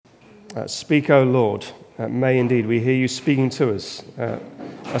Speak, O Lord. May indeed we hear you speaking to us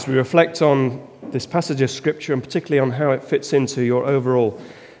as we reflect on this passage of Scripture and particularly on how it fits into your overall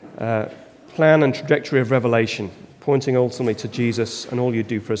plan and trajectory of revelation, pointing ultimately to Jesus and all you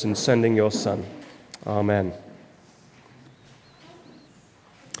do for us in sending your Son. Amen.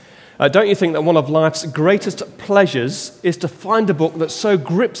 Don't you think that one of life's greatest pleasures is to find a book that so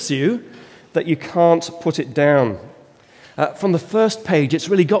grips you that you can't put it down? From the first page, it's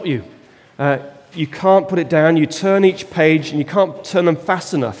really got you. You can't put it down. You turn each page and you can't turn them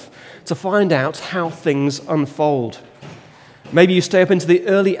fast enough to find out how things unfold. Maybe you stay up into the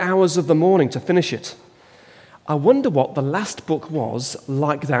early hours of the morning to finish it. I wonder what the last book was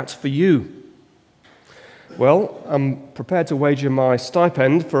like that for you. Well, I'm prepared to wager my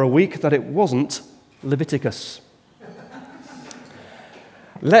stipend for a week that it wasn't Leviticus.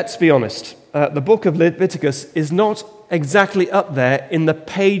 Let's be honest. The book of Leviticus is not exactly up there in the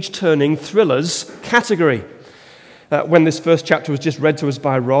page-turning thrillers category. When this first chapter was just read to us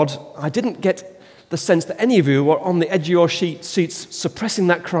by Rod, I didn't get the sense that any of you were on the edge of your seats suppressing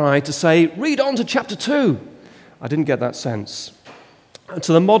that cry to say, read on to chapter 2. I didn't get that sense. And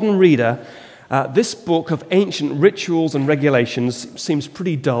to the modern reader, this book of ancient rituals and regulations seems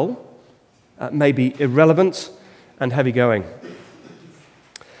pretty dull, maybe irrelevant, and heavy-going.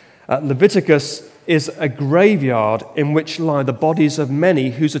 Leviticus is a graveyard in which lie the bodies of many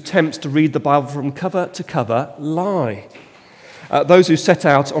whose attempts to read the Bible from cover to cover lie. Those who set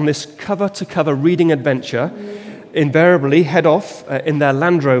out on this cover-to-cover reading adventure invariably head off in their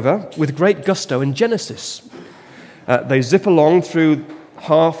Land Rover with great gusto in Genesis. They zip along through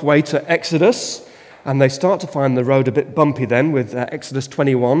halfway to Exodus, and they start to find the road a bit bumpy then with Exodus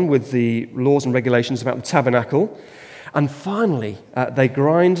 21 with the laws and regulations about the tabernacle. And finally, they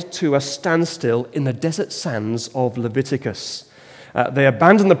grind to a standstill in the desert sands of Leviticus. They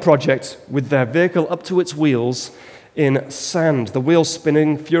abandon the project with their vehicle up to its wheels in sand, the wheels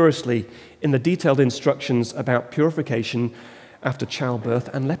spinning furiously in the detailed instructions about purification after childbirth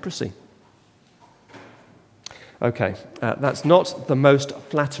and leprosy. Okay, that's not the most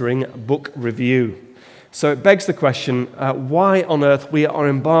flattering book review. So it begs the question, why on earth we are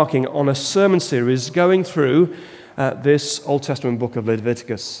embarking on a sermon series going through this Old Testament book of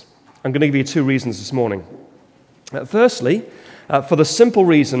Leviticus. I'm going to give you two reasons this morning. Firstly, for the simple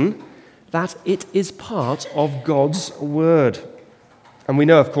reason that it is part of God's Word. And we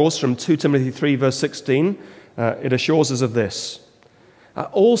know, of course, from 2 Timothy 3, verse 16, it assures us of this.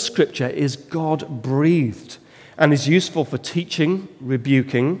 All Scripture is God-breathed and is useful for teaching,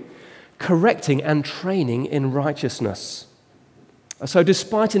 rebuking, correcting, and training in righteousness. So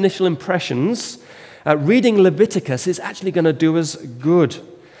despite initial impressions, reading Leviticus is actually going to do us good,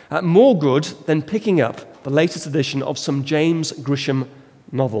 more good than picking up the latest edition of some James Grisham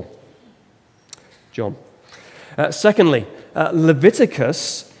novel. John. Secondly,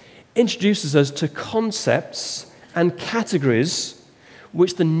 Leviticus introduces us to concepts and categories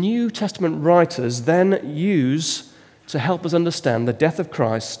which the New Testament writers then use to help us understand the death of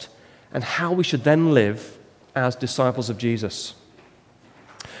Christ and how we should then live as disciples of Jesus.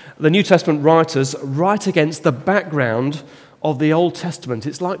 The New Testament writers write against the background of the Old Testament.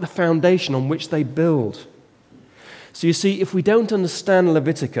 It's like the foundation on which they build. So you see, if we don't understand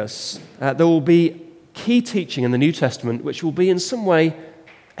Leviticus, there will be key teaching in the New Testament which will be in some way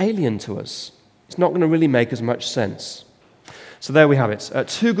alien to us. It's not going to really make as much sense. So there we have it.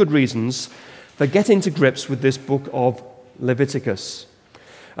 Two good reasons for getting to grips with this book of Leviticus.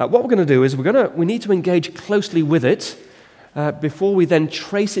 What we're going to do is we need to engage closely with it before we then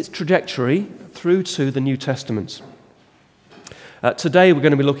trace its trajectory through to the New Testament. Today we're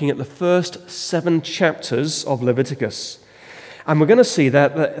going to be looking at the first 7 chapters of Leviticus. And we're going to see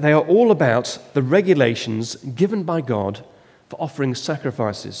that they are all about the regulations given by God for offering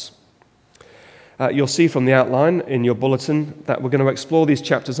sacrifices. You'll see from the outline in your bulletin that we're going to explore these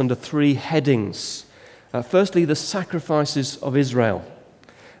chapters under 3 headings. Firstly, the sacrifices of Israel.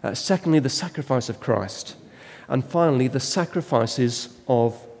 Secondly, the sacrifice of Christ. And finally, the sacrifices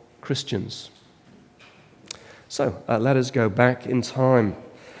of Christians. So, let us go back in time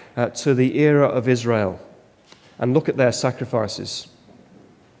to the era of Israel and look at their sacrifices.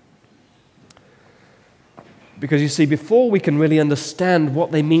 Because you see, before we can really understand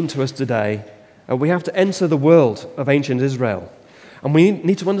what they mean to us today, we have to enter the world of ancient Israel. And we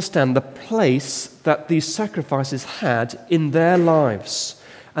need to understand the place that these sacrifices had in their lives,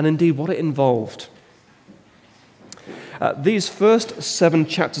 and indeed what it involved. These first 7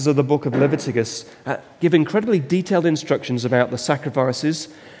 chapters of the book of Leviticus give incredibly detailed instructions about the sacrifices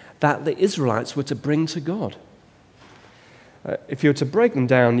that the Israelites were to bring to God. If you were to break them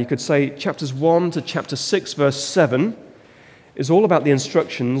down, you could say chapters 1 to chapter 6, verse 7 is all about the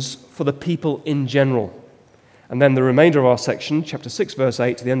instructions for the people in general. And then the remainder of our section, chapter 6, verse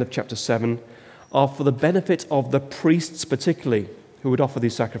 8 to the end of chapter 7, are for the benefit of the priests particularly who would offer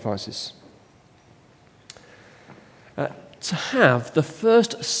these sacrifices. To have the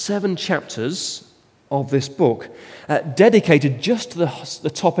first 7 chapters of this book dedicated just to the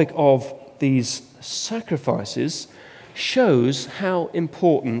topic of these sacrifices shows how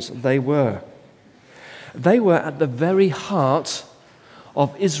important they were. They were at the very heart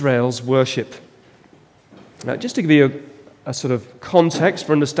of Israel's worship. Now, just to give you a sort of context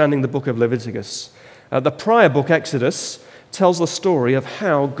for understanding the book of Leviticus, the prior book, Exodus, tells the story of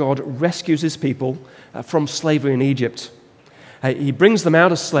how God rescues his people from slavery in Egypt. He brings them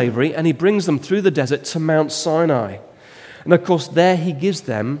out of slavery and he brings them through the desert to Mount Sinai. And of course, there he gives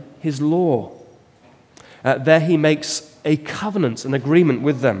them his law. There he makes a covenant, an agreement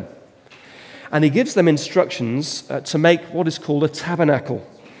with them. And he gives them instructions to make what is called a tabernacle.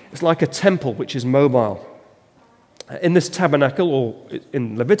 It's like a temple which is mobile. In this tabernacle, or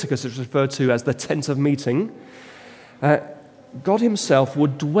in Leviticus it's referred to as the tent of meeting, God himself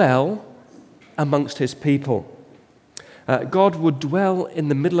would dwell amongst his people. God would dwell in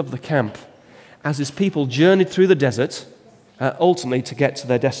the middle of the camp as his people journeyed through the desert, ultimately to get to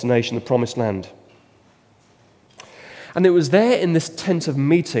their destination, the Promised Land. And it was there in this tent of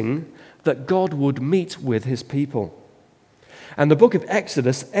meeting that God would meet with his people. And the book of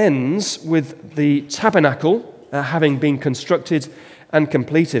Exodus ends with the tabernacle having been constructed and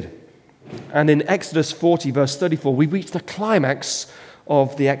completed. And in Exodus 40, verse 34, we reach the climax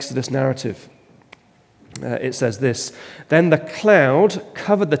of the Exodus narrative. It says this: "Then the cloud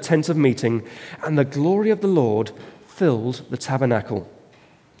covered the tent of meeting, and the glory of the Lord filled the tabernacle."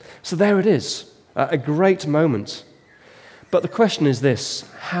 So there it is, a great moment. But the question is this: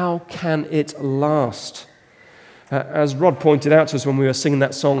 how can it last? As Rod pointed out to us when we were singing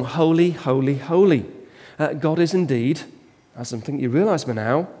that song, "Holy, holy, holy." God is indeed, as I think you realize by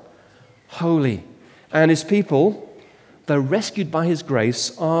now, holy. And his people, though rescued by his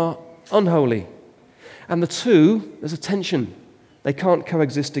grace, are unholy. And the two, there's a tension. They can't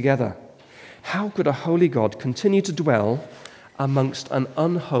coexist together. How could a holy God continue to dwell amongst an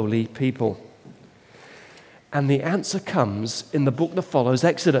unholy people? And the answer comes in the book that follows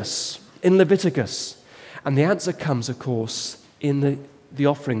Exodus, in Leviticus. And the answer comes, of course, in the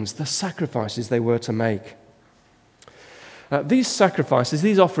offerings, the sacrifices they were to make. These sacrifices,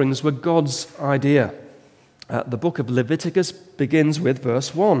 these offerings were God's idea. The book of Leviticus begins with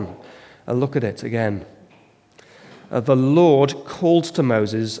verse 1. Look at it again. The Lord called to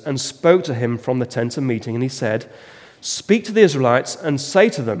Moses and spoke to him from the tent of meeting, and he said, "Speak to the Israelites and say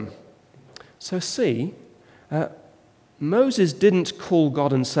to them." So see, Moses didn't call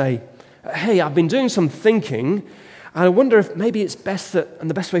God and say, "Hey, I've been doing some thinking, and I wonder if maybe it's best that, and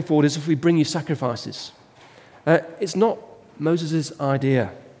the best way forward is if we bring you sacrifices." It's not Moses'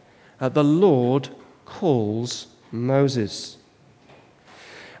 idea. The Lord calls Moses.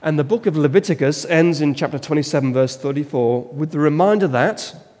 And the book of Leviticus ends in chapter 27, verse 34, with the reminder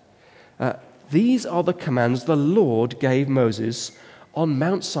that these are the commands the Lord gave Moses on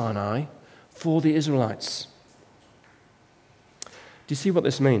Mount Sinai for the Israelites. Do you see what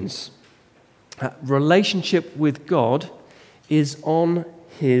this means? Relationship with God is on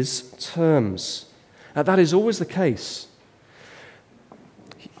his terms. That is always the case.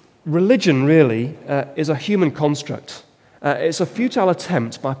 Religion really is a human construct. It's a futile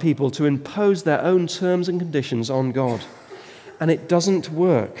attempt by people to impose their own terms and conditions on God. And it doesn't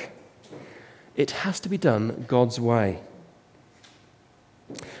work. It has to be done God's way.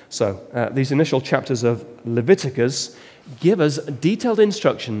 So, these initial chapters of Leviticus give us detailed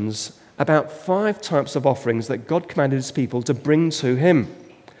instructions about 5 types of offerings that God commanded his people to bring to him.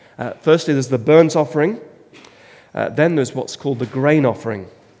 Firstly, there's the burnt offering. Then there's what's called the grain offering.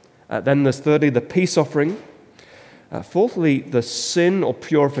 Then there's thirdly, the peace offering. Fourthly, the sin or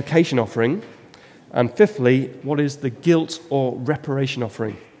purification offering. And fifthly, what is the guilt or reparation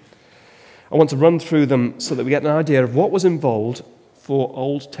offering. I want to run through them so that we get an idea of what was involved for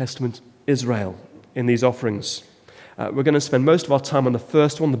Old Testament Israel in these offerings. We're going to spend most of our time on the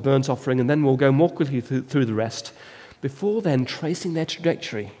first one, the burnt offering, and then we'll go more quickly through the rest, before then tracing their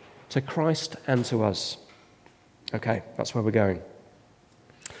trajectory to Christ and to us. Okay, that's where we're going.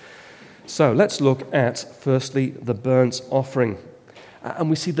 So let's look at, firstly, the burnt offering. And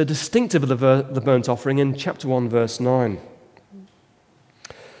we see the distinctive of the burnt offering in chapter 1, verse 9.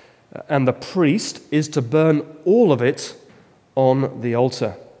 And the priest is to burn all of it on the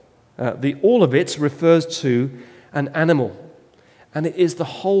altar. The all of it refers to an animal, and it is the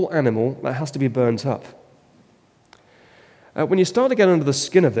whole animal that has to be burnt up. When you start to get under the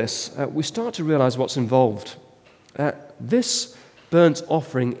skin of this, we start to realize what's involved. This burnt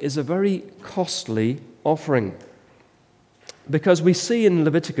offering is a very costly offering, because we see in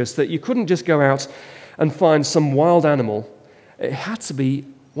Leviticus that you couldn't just go out and find some wild animal. It had to be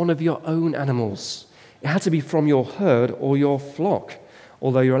one of your own animals. It had to be from your herd or your flock,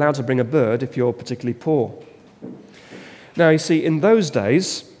 although you're allowed to bring a bird if you're particularly poor. Now, you see, in those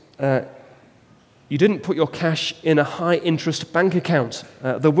days, you didn't put your cash in a high-interest bank account.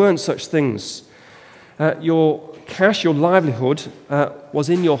 There weren't such things. Your cash, your livelihood, was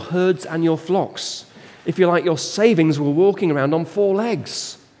in your herds and your flocks. If you like, your savings were walking around on four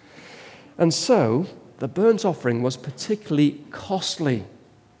legs. And so, the burnt offering was particularly costly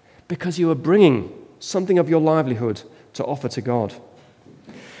because you were bringing something of your livelihood to offer to God.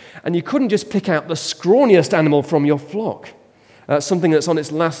 And you couldn't just pick out the scrawniest animal from your flock, something that's on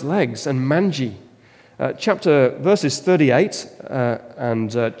its last legs and mangy. Verses 38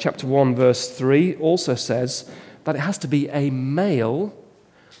 and chapter 1, verse 3 also says that it has to be a male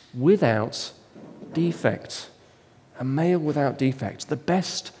without defect. A male without defect, the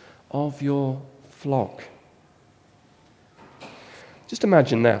best of your flock. Just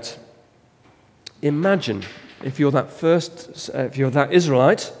imagine that. Imagine if you're that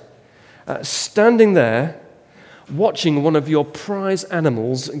Israelite standing there watching one of your prize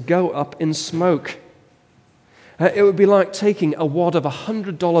animals go up in smoke. It would be like taking a wad of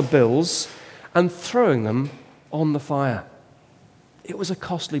 $100 bills and throwing them on the fire. It was a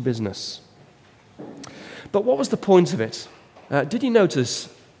costly business. But what was the point of it? Did you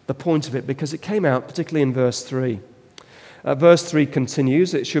notice the point of it? Because it came out particularly in verse 3. Verse 3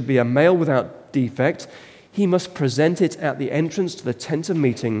 continues, it should be a male without defect. He must present it at the entrance to the tent of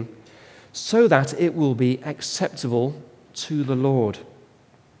meeting so that it will be acceptable to the Lord.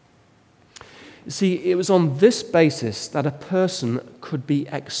 You see, it was on this basis that a person could be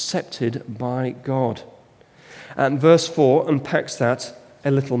accepted by God. And verse 4 unpacks that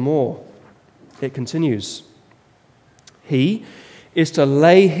a little more. It continues. He is to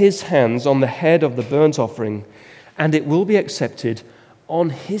lay his hands on the head of the burnt offering, and it will be accepted on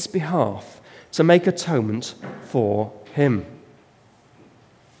his behalf to make atonement for him.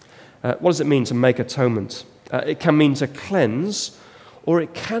 What does it mean to make atonement? It can mean to cleanse, or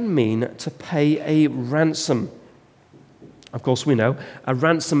it can mean to pay a ransom. Of course, we know a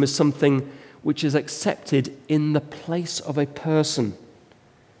ransom is something which is accepted in the place of a person.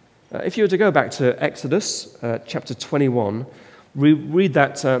 If you were to go back to Exodus chapter 21, we read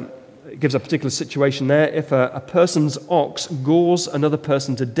that it gives a particular situation there. If a person's ox gores another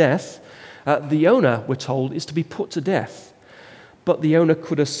person to death, the owner, we're told, is to be put to death. But the owner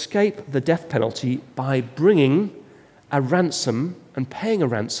could escape the death penalty by bringing a ransom and paying a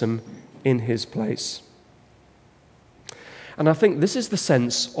ransom in his place. And I think this is the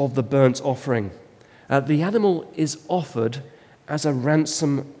sense of the burnt offering. The animal is offered as a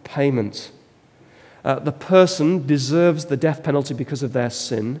ransom payment. The person deserves the death penalty because of their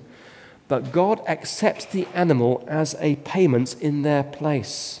sin, but God accepts the animal as a payment in their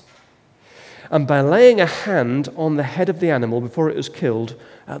place. And by laying a hand on the head of the animal before it was killed,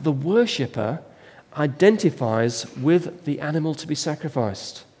 the worshipper identifies with the animal to be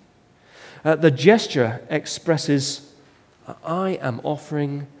sacrificed. The gesture expresses, I am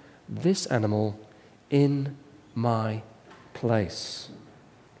offering this animal in my place.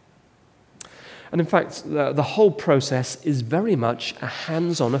 And in fact, the whole process is very much a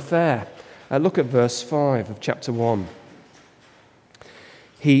hands-on affair. Look at verse 5 of chapter 1.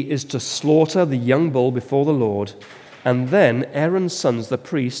 He is to slaughter the young bull before the Lord, and then Aaron's sons, the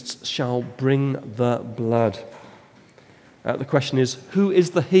priests, shall bring the blood. The question is, who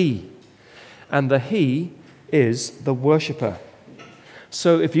is the he? And the he is the worshipper.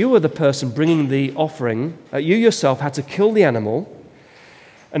 So if you were the person bringing the offering, you yourself had to kill the animal.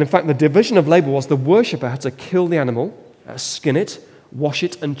 And in fact, the division of labor was the worshipper had to kill the animal, skin it, wash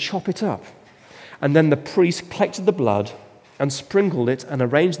it, and chop it up. And then the priest collected the blood and sprinkled it and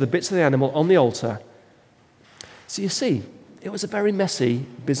arranged the bits of the animal on the altar. So you see, it was a very messy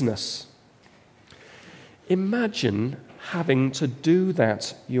business. Imagine having to do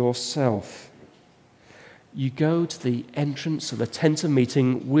that yourself. You go to the entrance of the tent of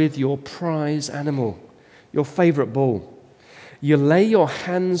meeting with your prize animal, your favorite bull. You lay your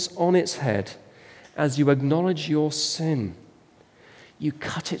hands on its head as you acknowledge your sin. You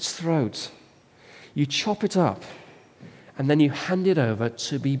cut its throat. You chop it up. And then you hand it over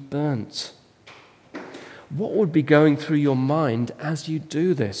to be burnt. What would be going through your mind as you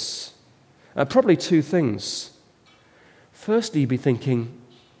do this? Probably two things. firstly, you'd be thinking,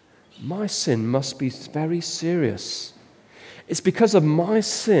 my sin must be very serious. It's because of my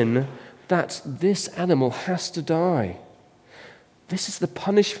sin that this animal has to die. This is the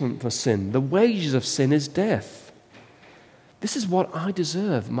punishment for sin. The wages of sin is death. This is what I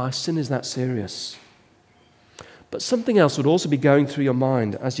deserve. My sin is that serious. But something else would also be going through your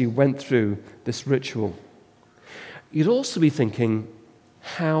mind as you went through this ritual. You'd also be thinking,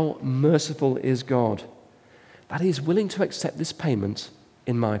 how merciful is God that He is willing to accept this payment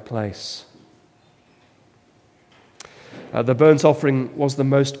in my place. The burnt offering was the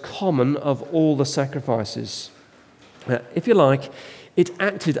most common of all the sacrifices. If you like, it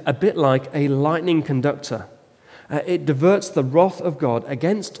acted a bit like a lightning conductor. It diverts the wrath of God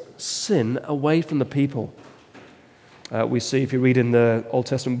against sin away from the people. We see, if you read in the Old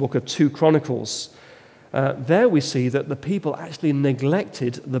Testament book of 2 Chronicles, there we see that the people actually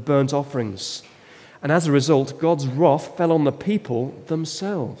neglected the burnt offerings. And as a result, God's wrath fell on the people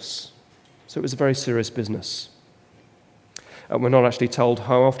themselves. So it was a very serious business. We're not actually told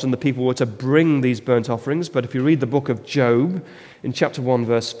how often the people were to bring these burnt offerings, but if you read the book of Job, in chapter 1,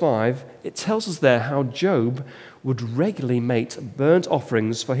 verse 5, it tells us there how Job would regularly make burnt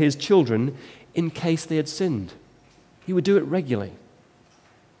offerings for his children in case they had sinned. He would do it regularly.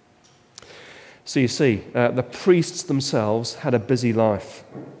 So you see, the priests themselves had a busy life.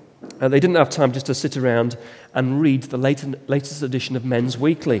 They didn't have time just to sit around and read the latest edition of Men's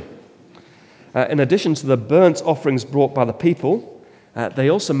Weekly. In addition to the burnt offerings brought by the people, they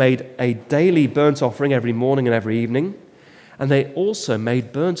also made a daily burnt offering every morning and every evening, and they also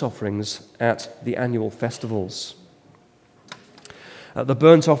made burnt offerings at the annual festivals. The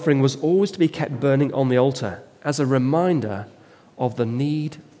burnt offering was always to be kept burning on the altar as a reminder of the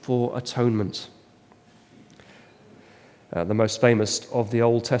need for atonement. The most famous of the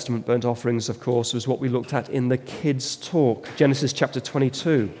Old Testament burnt offerings, of course, was what we looked at in the kids' talk, Genesis chapter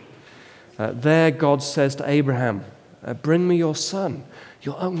 22. There God says to Abraham, bring me your son,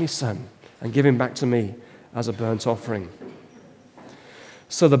 your only son, and give him back to me as a burnt offering.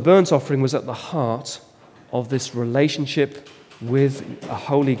 So the burnt offering was at the heart of this relationship with a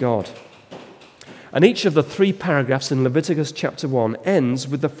holy God. And each of the 3 paragraphs in Leviticus chapter 1 ends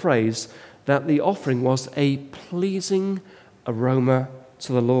with the phrase that the offering was a pleasing aroma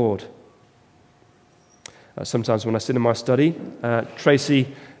to the Lord. Sometimes when I sit in my study, Tracy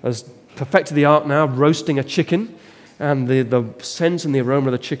has perfected the art now of roasting a chicken, and the scent and the aroma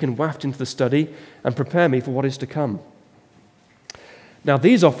of the chicken waft into the study and prepare me for what is to come. Now,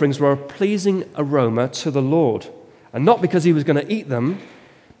 these offerings were a pleasing aroma to the Lord, and not because he was going to eat them,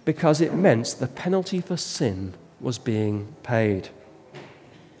 because it meant the penalty for sin was being paid.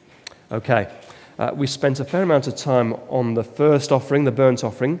 Okay, we spent a fair amount of time on the first offering, the burnt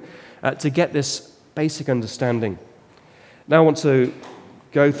offering, to get this basic understanding. Now I want to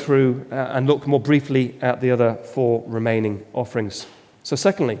go through and look more briefly at the other 4 remaining offerings. So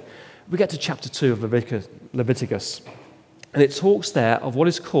secondly, we get to chapter 2 of Leviticus, and it talks there of what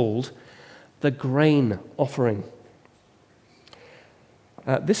is called the grain offering.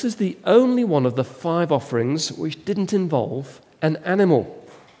 This is the only one of the 5 offerings which didn't involve an animal.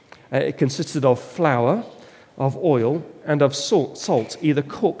 It consisted of flour, of oil, and of salt, either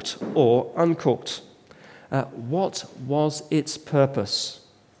cooked or uncooked. What was its purpose?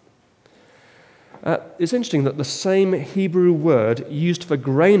 It's interesting that the same Hebrew word used for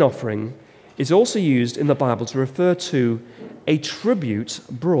grain offering is also used in the Bible to refer to a tribute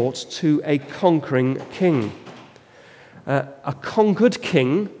brought to a conquering king. A conquered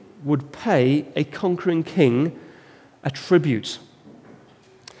king would pay a conquering king a tribute.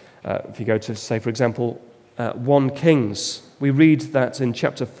 If you go to, say, for example, 1 Kings, we read that in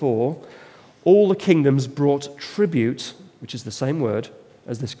chapter 4, all the kingdoms brought tribute, which is the same word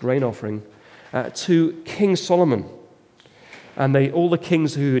as this grain offering, to King Solomon. And all the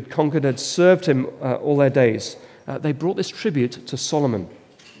kings who had conquered had served him all their days. They brought this tribute to Solomon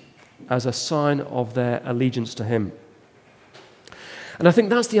as a sign of their allegiance to him. And I think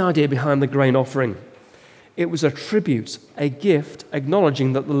that's the idea behind the grain offering. It was a tribute, a gift,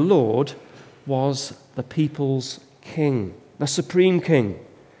 acknowledging that the Lord was the people's king, the supreme king.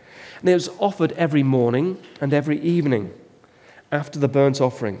 And it was offered every morning and every evening after the burnt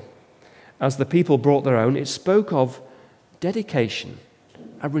offering. As the people brought their own, it spoke of dedication,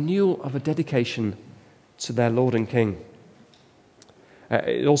 a renewal of a dedication to their Lord and King.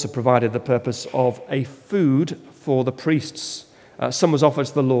 It also provided the purpose of a food for the priests. Some was offered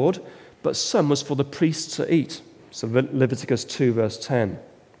to the Lord, but some was for the priests to eat. So Leviticus 2, verse 10.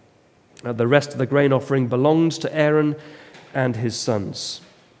 The rest of the grain offering belonged to Aaron and his sons.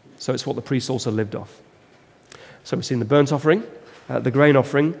 So it's what the priests also lived off. So we've seen the burnt offering, the grain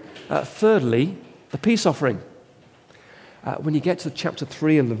offering. Thirdly, the peace offering. When you get to chapter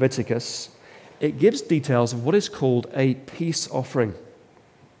 3 in Leviticus, it gives details of what is called a peace offering.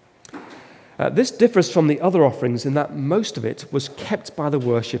 This differs from the other offerings in that most of it was kept by the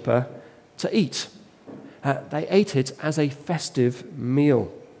worshipper to eat. They ate it as a festive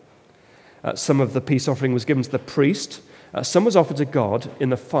meal. Some of the peace offering was given to the priest, some was offered to God in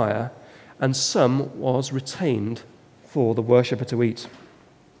the fire, and some was retained for the worshipper to eat.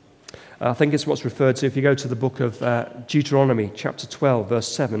 I think it's what's referred to, if you go to the book of Deuteronomy, chapter 12, verse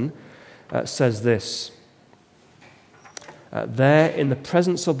 7, says this: there in the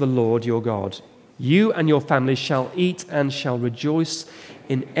presence of the Lord your God, you and your family shall eat and shall rejoice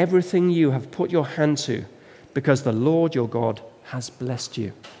in everything you have put your hand to, because the Lord your God has blessed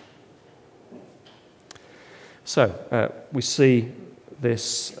you. So we see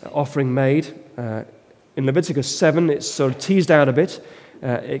this offering made. In Leviticus 7, it's sort of teased out a bit.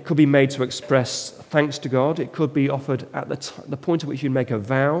 It could be made to express thanks to God. It could be offered at the point at which you make a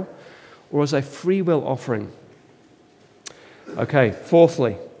vow, or as a free will offering. Okay,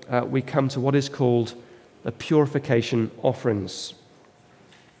 fourthly, we come to what is called the purification offerings.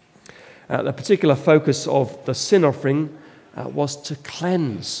 The particular focus of the sin offering was to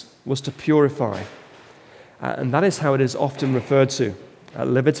cleanse, was to purify. And that is how it is often referred to.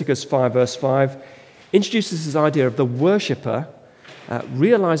 Leviticus 5, verse 5, introduces this idea of the worshipper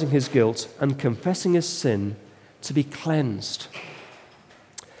realizing his guilt and confessing his sin to be cleansed.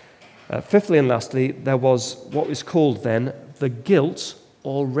 Fifthly and lastly, there was what was called then the guilt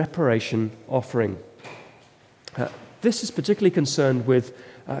or reparation offering. This is particularly concerned with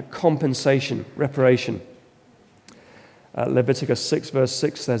compensation, reparation. Leviticus 6, verse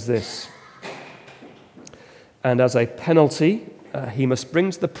 6 says this: and as a penalty, he must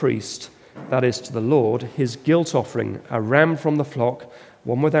bring to the priest, that is to the Lord, his guilt offering, a ram from the flock,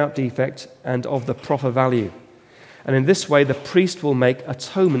 one without defect and of the proper value. And in this way the priest will make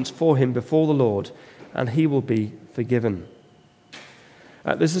atonement for him before the Lord, and he will be forgiven.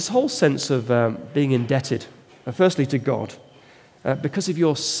 There's this whole sense of being indebted, firstly to God. Because of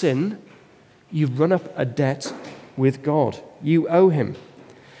your sin, you've run up a debt with God. You owe him.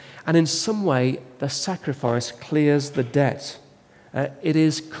 And in some way, the sacrifice clears the debt. It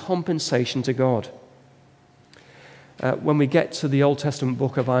is compensation to God. When we get to the Old Testament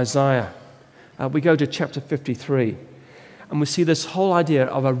book of Isaiah, we go to chapter 53, and we see this whole idea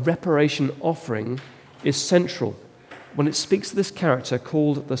of a reparation offering is central when it speaks of this character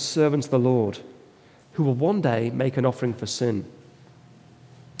called the servant of the Lord, who will one day make an offering for sin.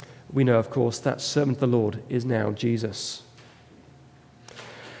 We know, of course, that servant of the Lord is now Jesus.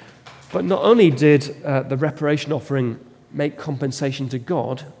 But not only did the reparation offering make compensation to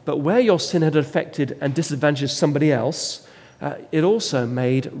God, but where your sin had affected and disadvantaged somebody else, it also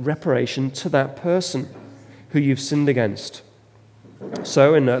made reparation to that person who you've sinned against.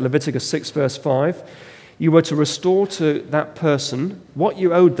 So in Leviticus 6, verse 5, you were to restore to that person what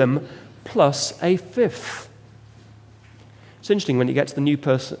you owed them plus a fifth. It's interesting when you get to the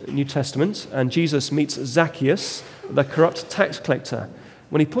New Testament and Jesus meets Zacchaeus, the corrupt tax collector.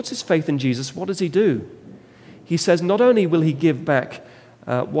 When he puts his faith in Jesus, what does he do? He says not only will he give back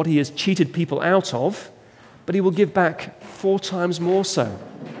what he has cheated people out of, but he will give back 4 times more so.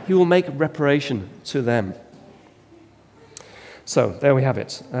 He will make reparation to them. So there we have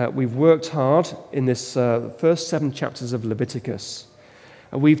it. We've worked hard in this first 7 chapters of Leviticus.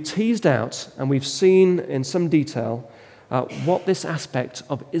 We've teased out and we've seen in some detail what this aspect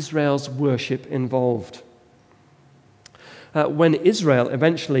of Israel's worship involved. When Israel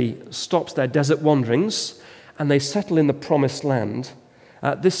eventually stops their desert wanderings and they settle in the promised land,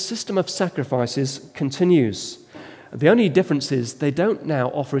 this system of sacrifices continues. The only difference is they don't now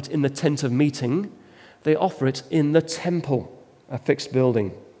offer it in the tent of meeting, they offer it in the temple, a fixed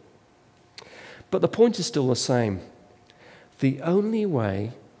building. But the point is still the same. The only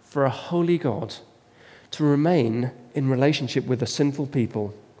way for a holy God to remain in relationship with a sinful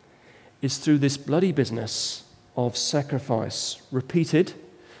people is through this bloody business of sacrifice, repeated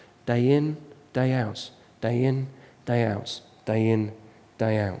day in, day out, day in, day out, day in,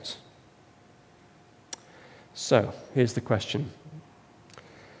 day out. So, here's the question.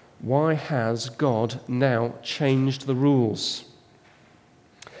 Why has God now changed the rules?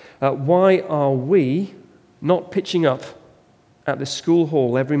 Why are we not pitching up at this school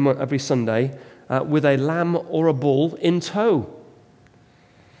hall every Sunday with a lamb or a bull in tow?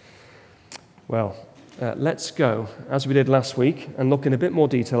 Well, let's go, as we did last week, and look in a bit more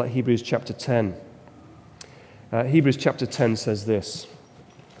detail at Hebrews chapter 10. Hebrews chapter 10 says this: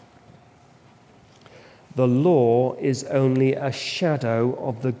 The law is only a shadow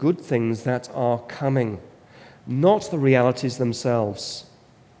of the good things that are coming, not the realities themselves.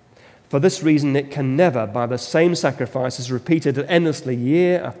 For this reason, it can never, by the same sacrifices repeated endlessly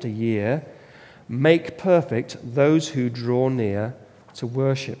year after year, make perfect those who draw near to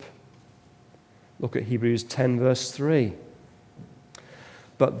worship. Look at Hebrews 10, verse 3.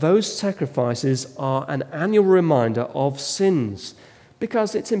 But those sacrifices are an annual reminder of sins,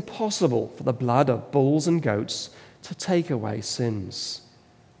 because it's impossible for the blood of bulls and goats to take away sins.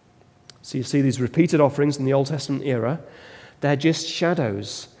 So you see these repeated offerings in the Old Testament era, they're just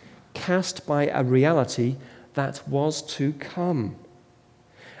shadows cast by a reality that was to come.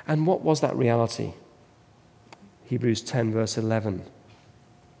 And what was that reality? Hebrews 10, verse 11.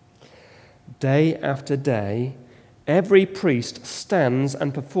 Day after day, every priest stands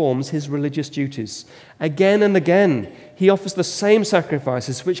and performs his religious duties. Again and again, he offers the same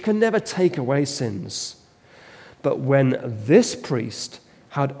sacrifices which can never take away sins. But when this priest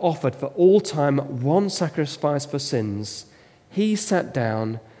had offered for all time one sacrifice for sins, he sat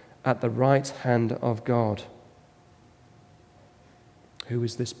down at the right hand of God. Who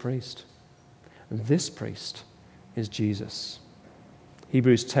is this priest? This priest is Jesus.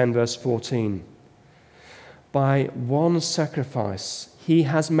 Hebrews 10, verse 14. By one sacrifice, he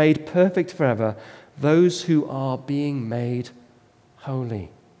has made perfect forever those who are being made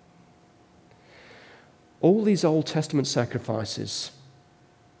holy. All these Old Testament sacrifices,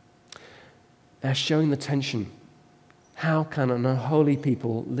 they're showing the tension. How can an unholy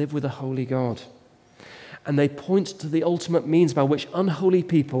people live with a holy God? And they point to the ultimate means by which unholy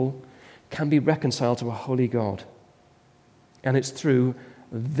people can be reconciled to a holy God. And it's through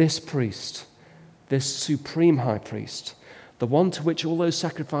this priest, this supreme high priest, the one to which all those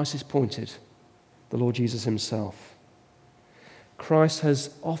sacrifices pointed, the Lord Jesus himself. Christ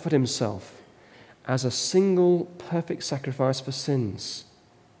has offered himself as a single perfect sacrifice for sins.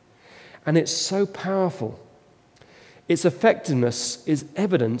 And it's so powerful. Its effectiveness is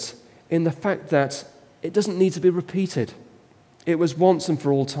evident in the fact that it doesn't need to be repeated. It was once and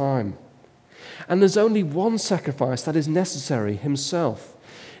for all time. And there's only one sacrifice that is necessary, himself.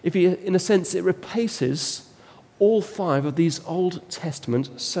 In a sense, it replaces all 5 of these Old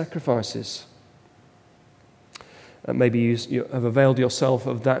Testament sacrifices. Maybe you have availed yourself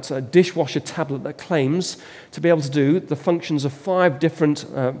of that dishwasher tablet that claims to be able to do the functions of 5 different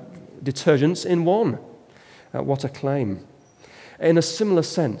detergents in one. What a claim. In a similar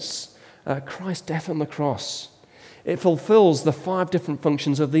sense, Christ's death on the cross, it fulfills the 5 different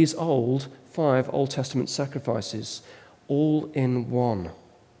functions of these 5 Old Testament sacrifices, all in one.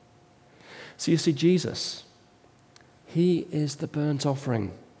 So you see, Jesus, he is the burnt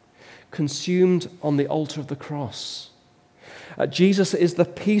offering, consumed on the altar of the cross. Jesus is the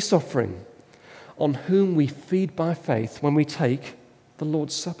peace offering, on whom we feed by faith when we take the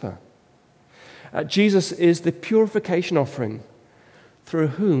Lord's Supper. Jesus is the purification offering, through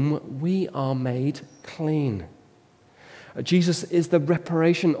whom we are made clean. Jesus is the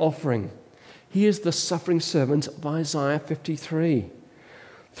reparation offering. He is the suffering servant of Isaiah 53,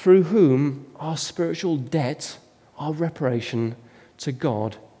 through whom our spiritual debt, our reparation to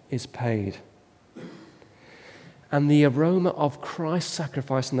God is paid. And the aroma of Christ's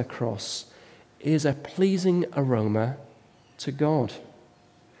sacrifice on the cross is a pleasing aroma to God.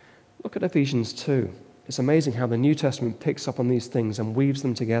 Look at Ephesians 2. It's amazing how the New Testament picks up on these things and weaves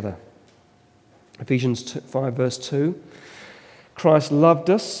them together. Ephesians 5, verse 2. Christ loved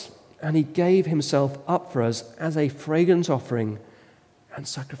us, and he gave himself up for us as a fragrant offering and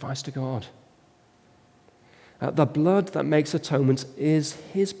sacrifice to God. The blood that makes atonement is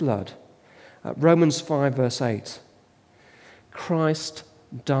his blood. Romans 5, verse 8. Christ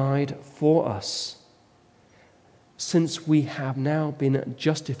died for us, since we have now been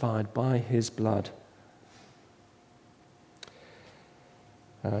justified by his blood.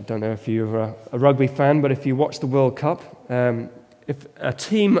 I don't know if you're a rugby fan, but if you watch the World Cup, if a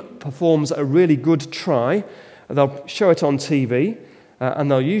team performs a really good try, they'll show it on TV,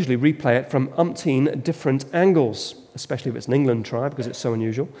 and they'll usually replay it from umpteen different angles, especially if it's an England try, because it's so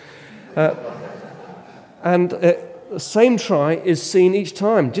unusual. And the same try is seen each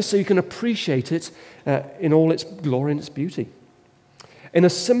time, just so you can appreciate it in all its glory and its beauty. In a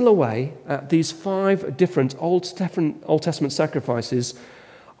similar way, these 5 different Old Testament sacrifices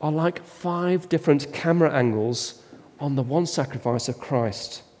are like 5 different camera angles on the one sacrifice of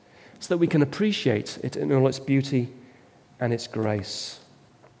Christ, so that we can appreciate it in all its beauty and its grace.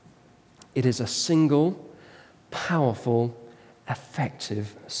 It is a single, powerful,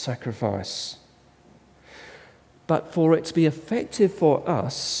 effective sacrifice. But for it to be effective for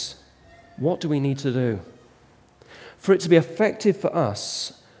us, What do we need to do? For it to be effective for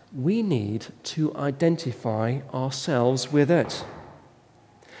us, we need to identify ourselves with it.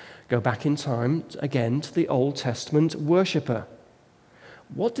 Go back in time again to the Old Testament worshipper.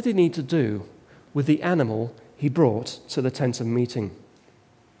 What did he need to do with the animal he brought to the tent of meeting?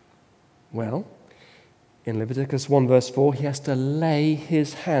 Well, in Leviticus 1 verse 4, he has to lay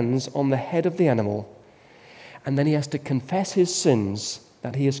his hands on the head of the animal, and then he has to confess his sins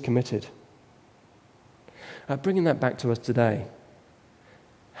that he has committed. Bringing that back to us today,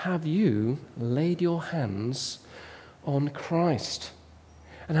 have you laid your hands on Christ?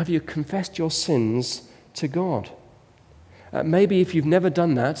 And have you confessed your sins to God? Maybe if you've never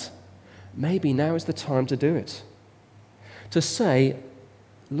done that, maybe now is the time to do it. To say,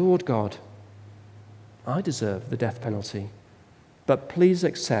 Lord God, I deserve the death penalty, but please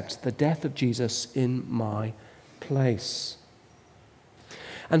accept the death of Jesus in my place.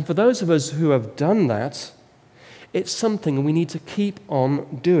 And for those of us who have done that, it's something we need to keep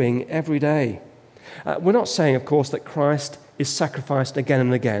on doing every day. We're not saying, of course, that Christ is sacrificed again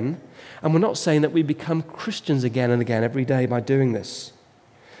and again, and we're not saying that we become Christians again and again every day by doing this.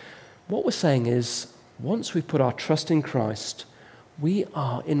 What we're saying is, once we put our trust in Christ, we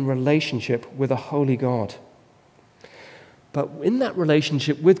are in relationship with a holy God. But in that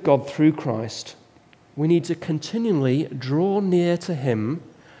relationship with God through Christ, we need to continually draw near to Him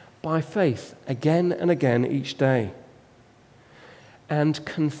by faith again and again each day. And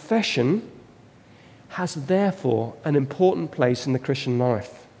confession has therefore an important place in the Christian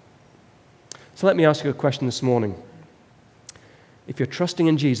life. So let me ask you a question this morning. If you're trusting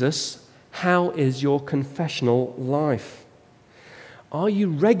in Jesus, how is your confessional life? Are you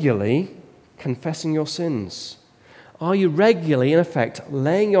regularly confessing your sins? Are you regularly, in effect,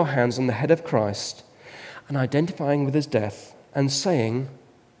 laying your hands on the head of Christ and identifying with his death and saying,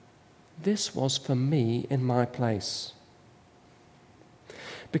 this was for me in my place?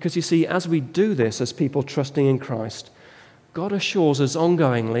 Because you see, as we do this as people trusting in Christ, God assures us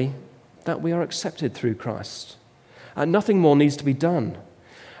ongoingly that we are accepted through Christ. Nothing more needs to be done.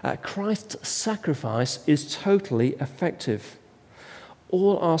 Christ's sacrifice is totally effective.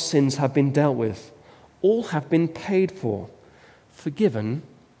 All our sins have been dealt with. All have been paid for, forgiven,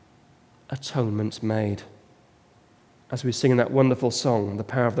 atonement made. As we sing in that wonderful song, The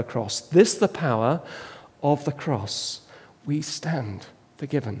Power of the Cross. This, the power of the cross. We stand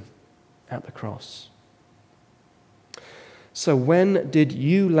forgiven at the cross. So when did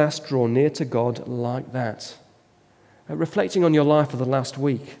you last draw near to God like that? Reflecting on your life for the last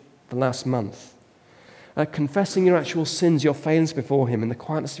week, the last month. Confessing your actual sins, your failings before him in the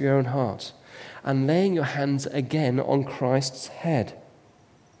quietness of your own heart. And laying your hands again on Christ's head.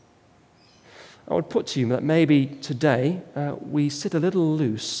 I would put to you that maybe today we sit a little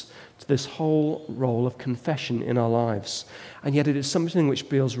loose to this whole role of confession in our lives. And yet it is something which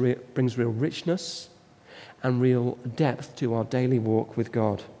brings real richness and real depth to our daily walk with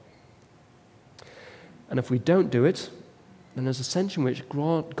God. And if we don't do it, then there's a sense in which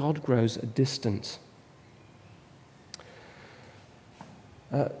God grows distant.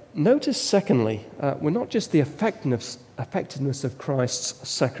 Notice, secondly, we're not just the effectiveness of Christ's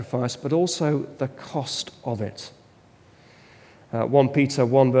sacrifice, but also the cost of it. 1 Peter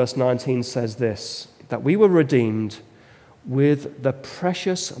 1 verse 19 says this, that we were redeemed with the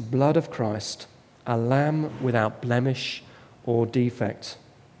precious blood of Christ, a lamb without blemish or defect.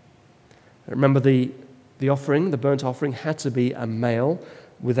 Remember, the offering, the burnt offering, had to be a male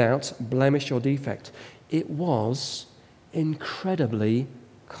without blemish or defect. It was incredibly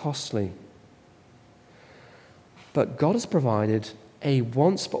costly. But God has provided a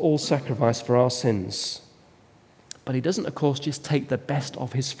once-for-all sacrifice for our sins. But he doesn't, of course, just take the best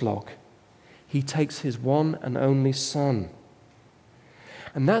of his flock. He takes his one and only Son.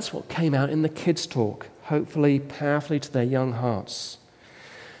 And that's what came out in the kids' talk, hopefully powerfully to their young hearts.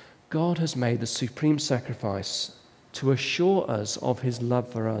 God has made the supreme sacrifice to assure us of his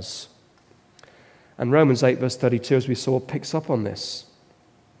love for us. And Romans 8 verse 32, as we saw, picks up on this.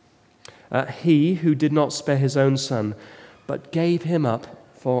 He who did not spare his own Son, but gave him up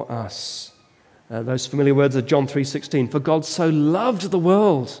for us. Those familiar words of John 3:16. For God so loved the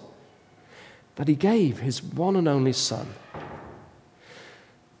world that he gave his one and only Son.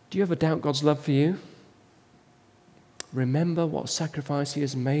 Do you ever doubt God's love for you? Remember what sacrifice he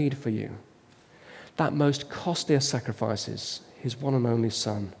has made for you. That most costly of sacrifices, his one and only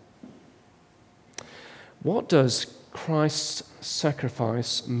Son. What does Christ's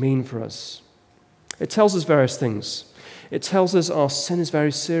sacrifice mean for us? It tells us various things. It tells us our sin is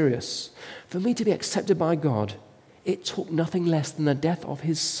very serious. For me to be accepted by God, it took nothing less than the death of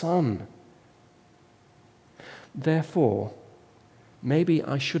his Son. Therefore, maybe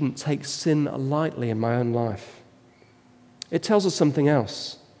I shouldn't take sin lightly in my own life. It tells us something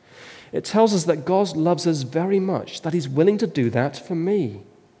else. It tells us that God loves us very much, that he's willing to do that for me.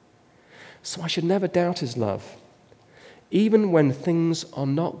 So I should never doubt his love, even when things are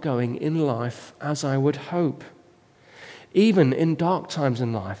not going in life as I would hope, even in dark times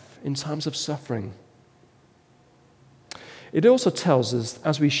in life, in times of suffering. It also tells us,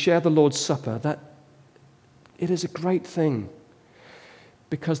 as we share the Lord's Supper, that it is a great thing,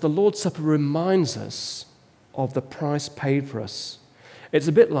 because the Lord's Supper reminds us of the price paid for us. It's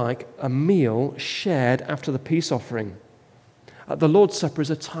a bit like a meal shared after the peace offering. The Lord's Supper is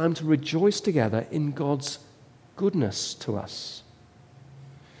a time to rejoice together in God's goodness to us.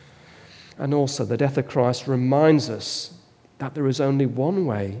 And also, the death of Christ reminds us that there is only one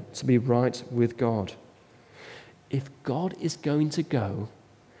way to be right with God. If God is going to go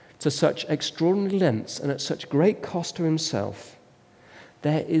to such extraordinary lengths and at such great cost to himself,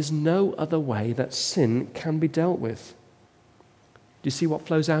 there is no other way that sin can be dealt with. Do you see what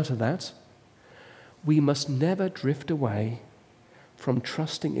flows out of that? We must never drift away from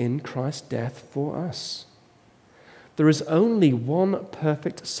trusting in Christ's death for us. There is only one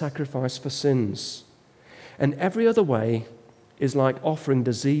perfect sacrifice for sins, and every other way is like offering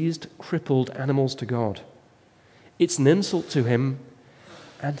diseased, crippled animals to God. It's an insult to him,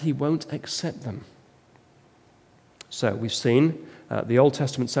 and he won't accept them. So we've seen the Old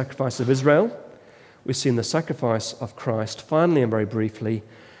Testament sacrifice of Israel. We've seen the sacrifice of Christ. Finally, and very briefly,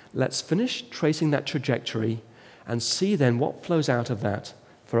 let's finish tracing that trajectory and see then what flows out of that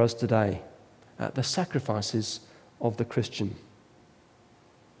for us today. The sacrifices of the Christian.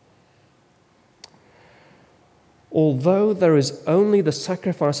 Although there is only the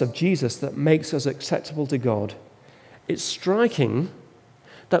sacrifice of Jesus that makes us acceptable to God, it's striking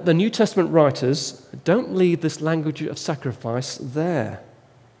that the New Testament writers don't leave this language of sacrifice there.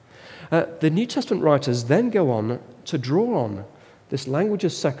 The New Testament writers then go on to draw on this language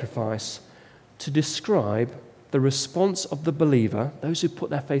of sacrifice to describe the response of the believer, those who put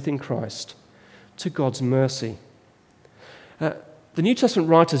their faith in Christ, to God's mercy. The New Testament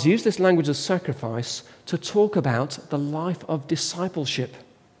writers use this language of sacrifice to talk about the life of discipleship.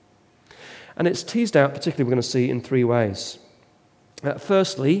 And it's teased out, particularly we're going to see, in three ways.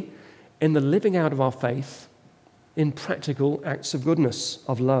 Firstly, in the living out of our faith in practical acts of goodness,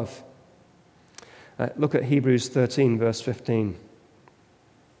 of love. Look at Hebrews 13, verse 15.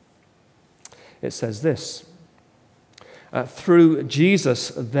 It says this, through Jesus,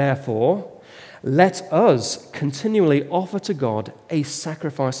 therefore, let us continually offer to God a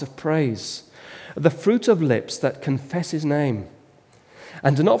sacrifice of praise, the fruit of lips that confess his name.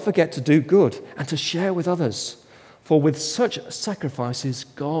 And do not forget to do good and to share with others, for with such sacrifices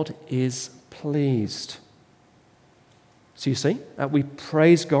God is pleased. So you see, we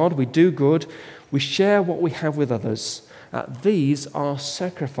praise God, we do good, we share what we have with others. These are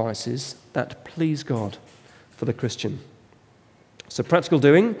sacrifices that please God for the Christian. So practical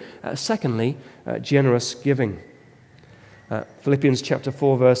doing. Secondly, generous giving. Philippians chapter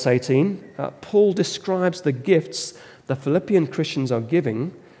 4, verse 18, Paul describes the gifts the Philippian Christians are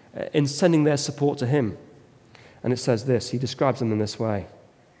giving in sending their support to him. And it says this, he describes them in this way.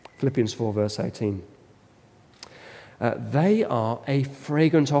 Philippians 4, verse 18. They are a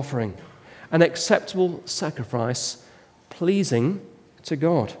fragrant offering, an acceptable sacrifice, pleasing to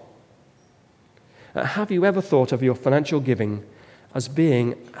God. Have you ever thought of your financial giving as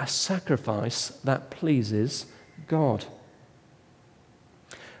being a sacrifice that pleases God?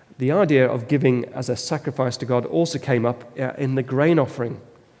 The idea of giving as a sacrifice to God also came up in the grain offering.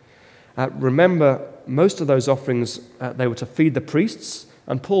 Remember, most of those offerings, they were to feed the priests,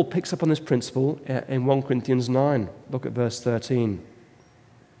 and Paul picks up on this principle in 1 Corinthians 9. Look at verse 13.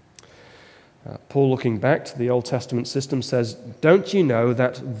 Paul, looking back to the Old Testament system, says, "Don't you know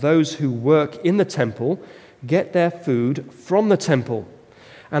that those who work in the temple get their food from the temple,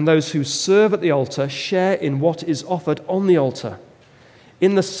 and those who serve at the altar share in what is offered on the altar?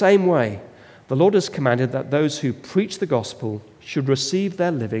 In the same way, the Lord has commanded that those who preach the gospel should receive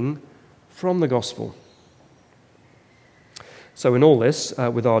their living from the gospel." So in all this,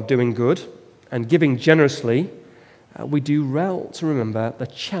 with our doing good and giving generously, we do well to remember the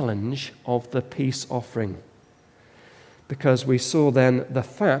challenge of the peace offering. Because we saw then the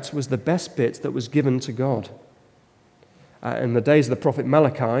fat was the best bit that was given to God. In the days of the prophet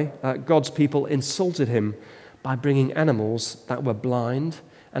Malachi, God's people insulted him by bringing animals that were blind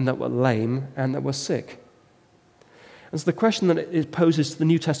and that were lame and that were sick. And so the question that it poses to the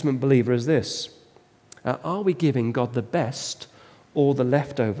New Testament believer is this: are we giving God the best or the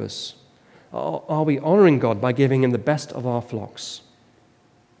leftovers? Are we honoring God by giving Him the best of our flocks?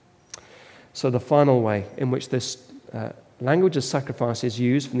 So the final way in which this language of sacrifice is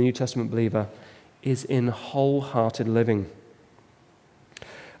used for the New Testament believer is in wholehearted living.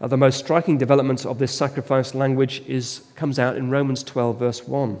 The most striking development of this sacrifice language comes out in Romans 12, verse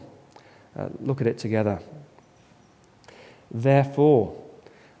 1. Look at it together. Therefore,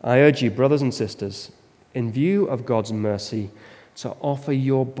 I urge you, brothers and sisters, in view of God's mercy, to offer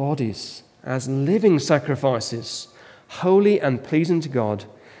your bodies as living sacrifices, holy and pleasing to God.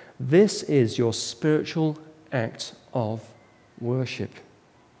 This is your spiritual act of worship.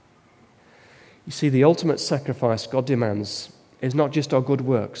 You see, the ultimate sacrifice God demands is not just our good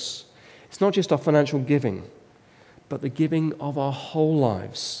works, it's not just our financial giving, but the giving of our whole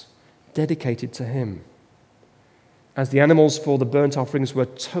lives dedicated to Him. As the animals for the burnt offerings were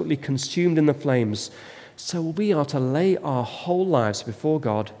totally consumed in the flames, so we are to lay our whole lives before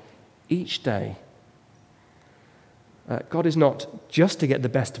God each day. God is not just to get the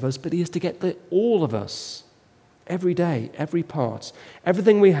best of us, but He is to get all of us, every day, every part,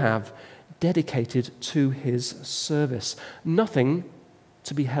 everything we have dedicated to His service. Nothing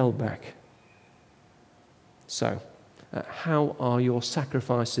to be held back. So, how are your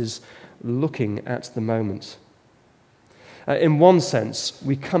sacrifices looking at the moment? In one sense,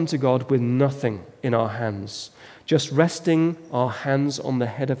 we come to God with nothing in our hands, just resting our hands on the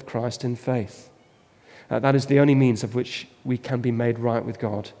head of Christ in faith. That is the only means of which we can be made right with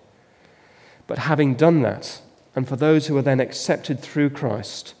God. But having done that, and for those who are then accepted through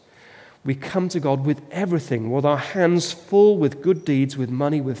Christ, we come to God with everything, with our hands full with good deeds, with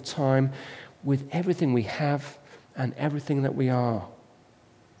money, with time, with everything we have and everything that we are.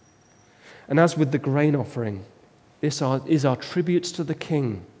 And as with the grain offering, this is our tributes to the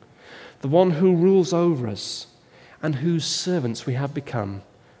King, the one who rules over us and whose servants we have become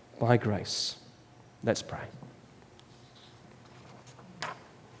by grace. Let's pray.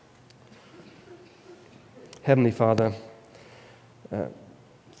 Heavenly Father,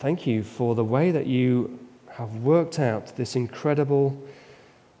 thank you for the way that you have worked out this incredible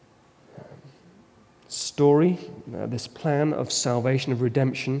story, this plan of salvation, of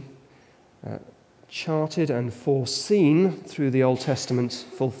redemption, charted and foreseen through the Old Testament,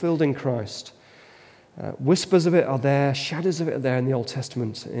 fulfilled in Christ. Whispers of it are there, shadows of it are there in the Old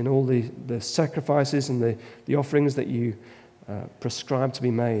Testament, in all the sacrifices and the offerings that you prescribe to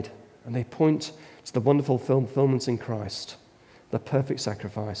be made. And they point to the wonderful fulfillments in Christ, the perfect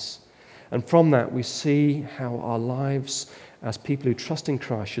sacrifice. And from that we see how our lives as people who trust in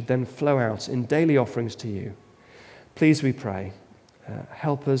Christ should then flow out in daily offerings to you. Please, we pray,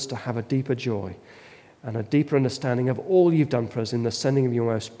 help us to have a deeper joy and a deeper understanding of all you've done for us in the sending of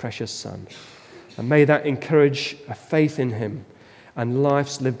your most precious Son. And may that encourage a faith in him and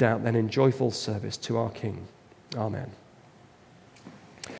lives lived out then in joyful service to our King. Amen.